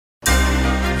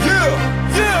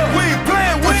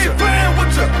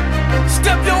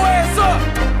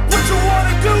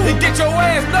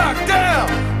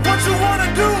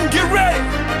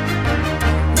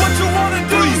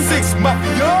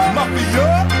Mafia, Mafia.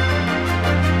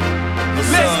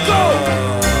 Let's go.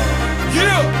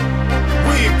 Yeah.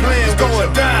 We ain't playing. It's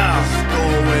going down. It's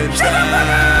going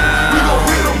down. We gon'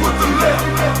 hit him with the left,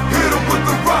 hit him with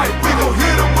the right. We gon'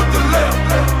 hit him with the left,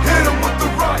 hit him with the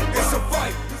right. It's a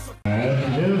fight.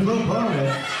 And his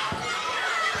opponent,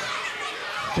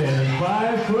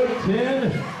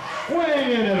 5'10",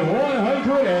 weighing in at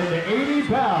 180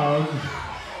 pounds.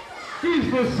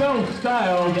 He's the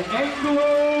self-styled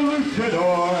Anglo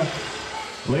luchador.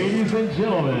 Ladies and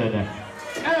gentlemen,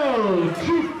 El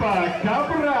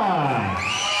Chupacabra.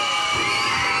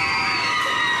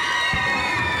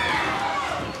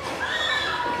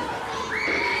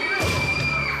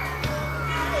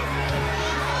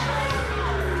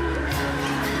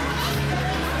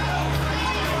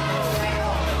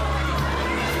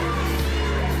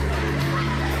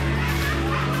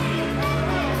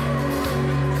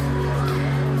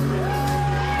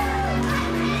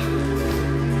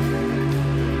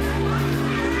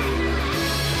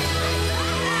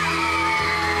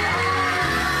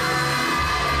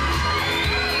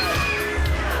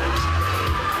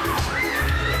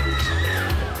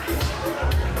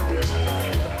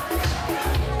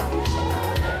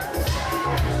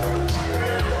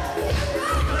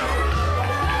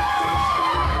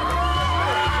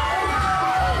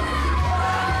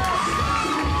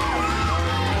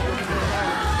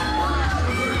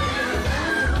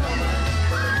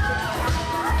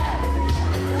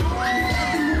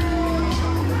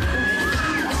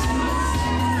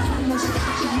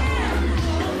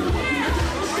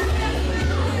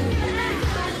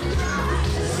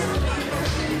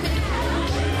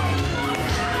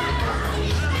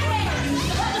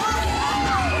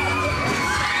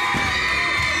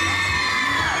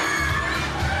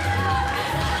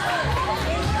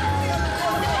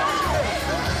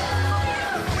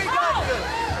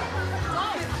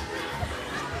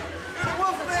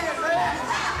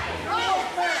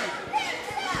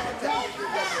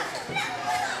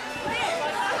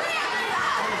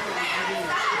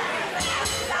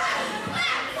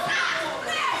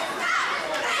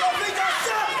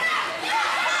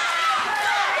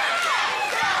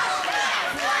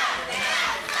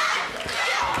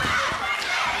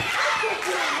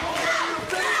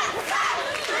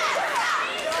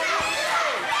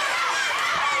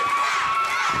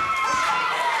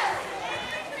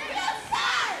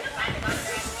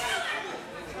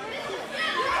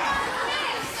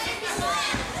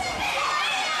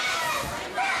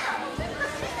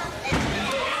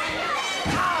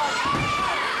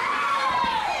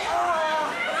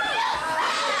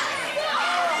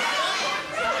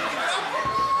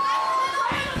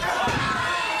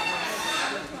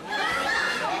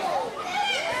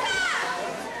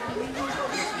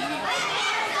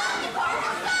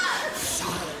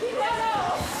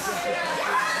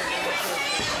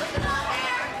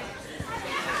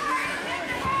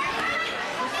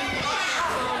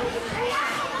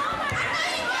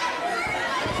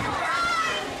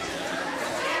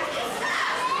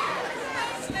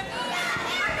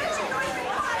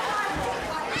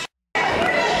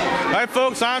 Hi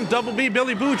folks, I'm Double B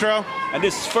Billy Boudreaux. And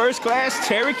this is First Class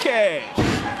Terry Cash.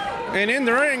 And in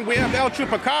the ring, we have El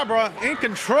Chupacabra in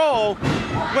control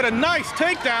with a nice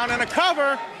takedown and a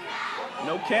cover.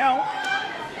 No count.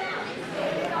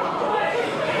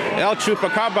 El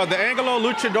Chupacabra, the Anglo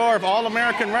luchador of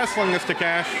All-American Wrestling, Mr.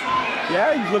 Cash.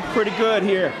 Yeah, he's looking pretty good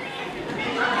here.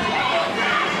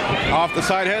 Off the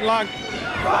side headlock.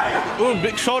 Ooh,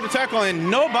 big shoulder tackle, and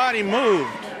nobody moved.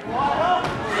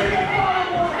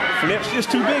 Flip's just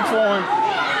too big for him.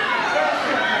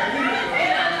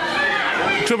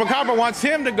 Chupacabra wants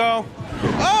him to go.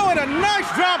 Oh, and a nice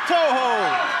drop toe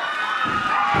hold.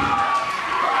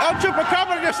 El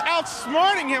Chupacabra just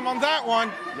outsmarting him on that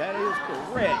one. That is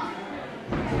correct.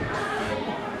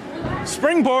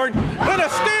 Springboard with a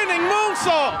standing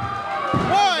moonsault.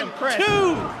 1,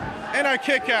 2, and a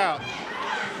kick out.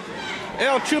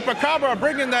 El Chupacabra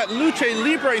bringing that lucha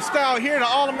libre style here to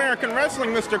All-American Wrestling,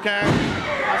 Mr. Cash.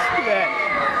 I see that.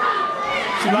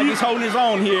 Seems like he's holding his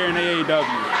own here in AAW.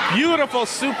 Beautiful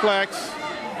suplex.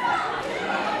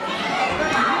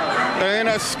 And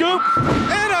a scoop.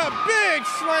 And a big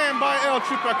slam by El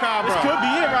Chupacabra. This could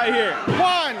be it right here.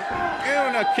 1,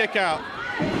 and a kick out.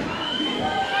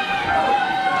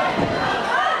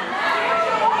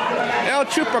 El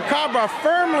Chupacabra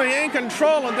firmly in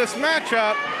control of this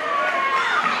matchup.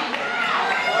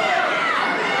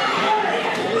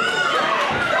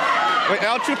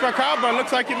 El Chupacabra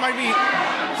looks like he might be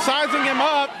sizing him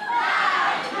up.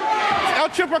 El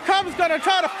Chupacabra's gonna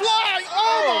try to fly.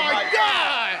 Oh my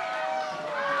God!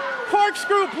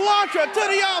 Corkscrew plancha to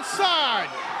the outside.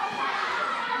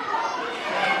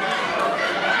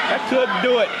 That could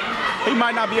do it. He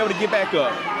might not be able to get back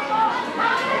up.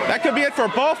 That could be it for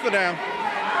both of them.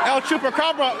 El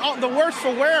Chupacabra, the worse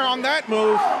for wear on that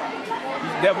move.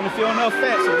 He's definitely feeling the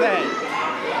effects of that.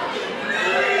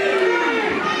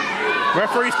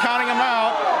 Referee's counting him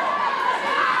out.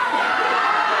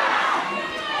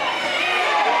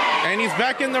 And he's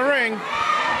back in the ring.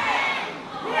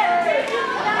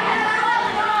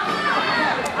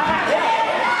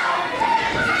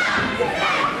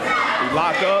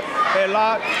 Lock up,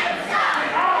 headlock.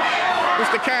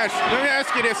 Mr. Cash, let me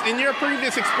ask you this. In your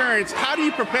previous experience, how do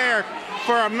you prepare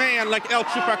for a man like El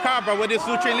Chupacabra with his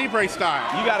lucha libre style?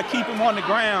 You got to keep him on the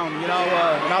ground. You know,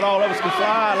 not all of us can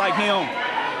fly like him.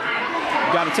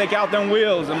 You got to take out them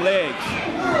wheels, them legs.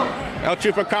 El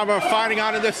Chupacabra fighting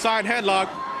out of this side headlock.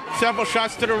 Several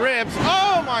shots to the ribs.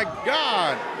 Oh, my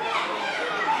God.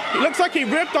 It looks like he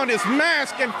ripped on his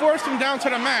mask and forced him down to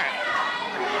the mat.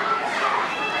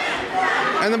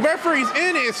 And the referee's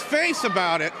in his face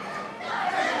about it.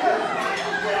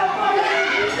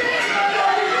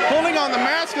 Pulling on the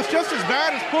mask is just as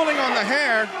bad as pulling on the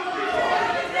hair.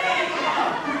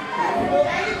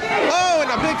 Oh, and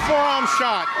a big forearm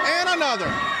shot. And another.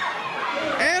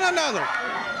 And another.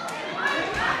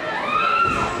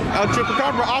 El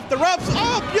Chupacabra off the ropes.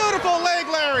 Oh, beautiful leg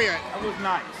lariat. That was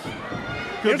nice.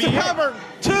 Here's the cover.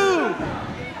 2.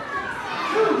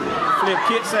 Flip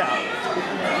kicks out.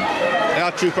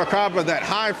 El Chupacabra, that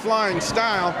high-flying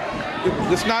style.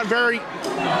 It's not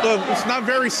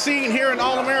very seen here in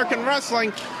All-American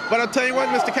Wrestling, but I'll tell you what,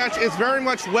 Mr. Cash, it's very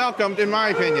much welcomed, in my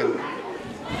opinion.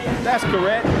 That's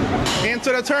correct.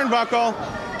 Into the turnbuckle.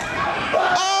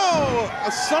 Oh,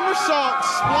 a somersault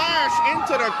splash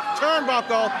into the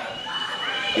turnbuckle.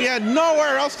 He had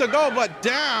nowhere else to go but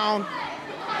down.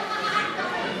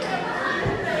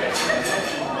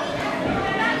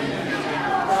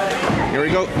 Here we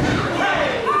go.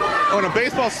 On a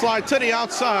baseball slide to the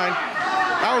outside.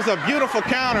 That was a beautiful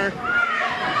counter.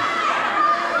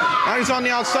 Now he's on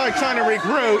the outside trying to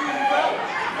regroup.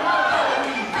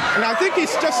 And I think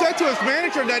he's just said to his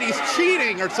manager that he's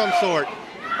cheating or some sort.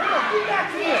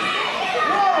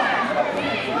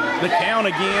 The count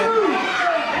again.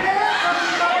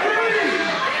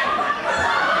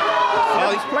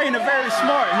 Well, he's playing it very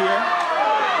smart here.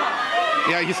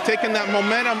 Yeah, he's taking that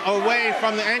momentum away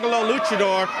from the Anglo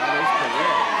Luchador.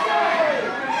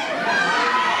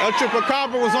 El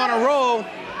Chupacabra was on a roll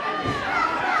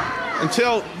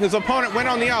until his opponent went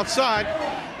on the outside,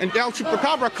 and El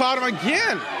Chupacabra caught him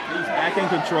again. He's back in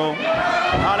control.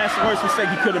 Oh, that's the worst mistake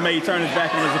he could have made, turn his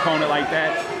back on his opponent like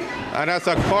that. That's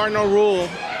a cardinal rule.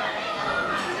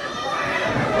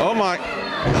 Oh my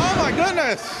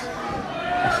goodness.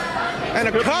 And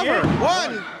a cover.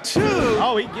 1, 2.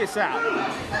 Oh, he gets out.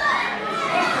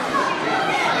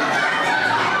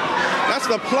 That's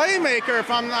the playmaker, if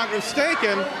I'm not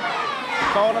mistaken.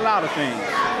 Called a lot of things.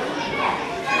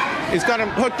 He's got him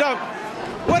hooked up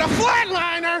with a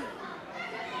flatliner.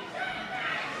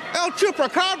 El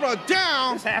Chupacabra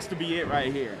down. This has to be it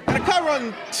right here. And a cover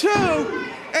on 2.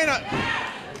 And a...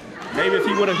 Maybe if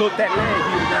he would have hooked that leg,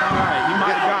 he would have been all right. He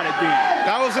might have got it then.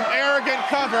 That was an arrogant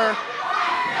cover.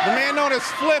 The man known as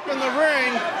Flip in the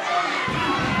ring.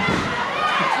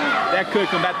 That could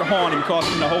come back to haunt him, cost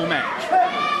him the whole match.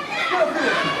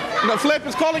 The Flip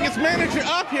is calling his manager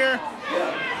up here.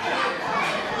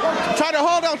 Try to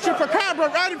hold El Chupacabra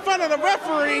right in front of the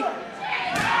referee.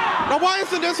 Now why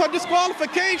isn't this a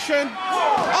disqualification?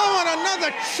 Oh, and another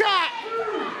shot.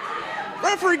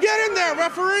 Referee, get in there,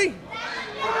 referee.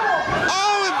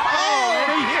 Oh,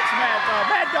 and he hits Mad Dog.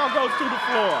 Mad Dog goes to the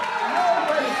floor.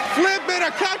 Flip made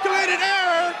a calculated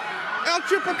error. El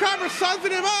Chupacabra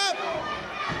sizing him up.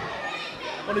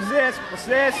 What is this? What's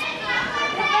this?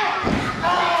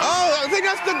 Oh, I think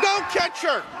that's the goal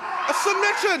catcher. A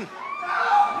submission.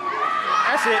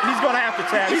 That's it. He's going to have to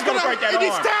tap. He's going to break that arm.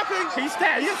 He's tapping. He's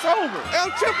tapping. It's over.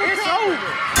 El Chupacabra. It's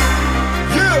over.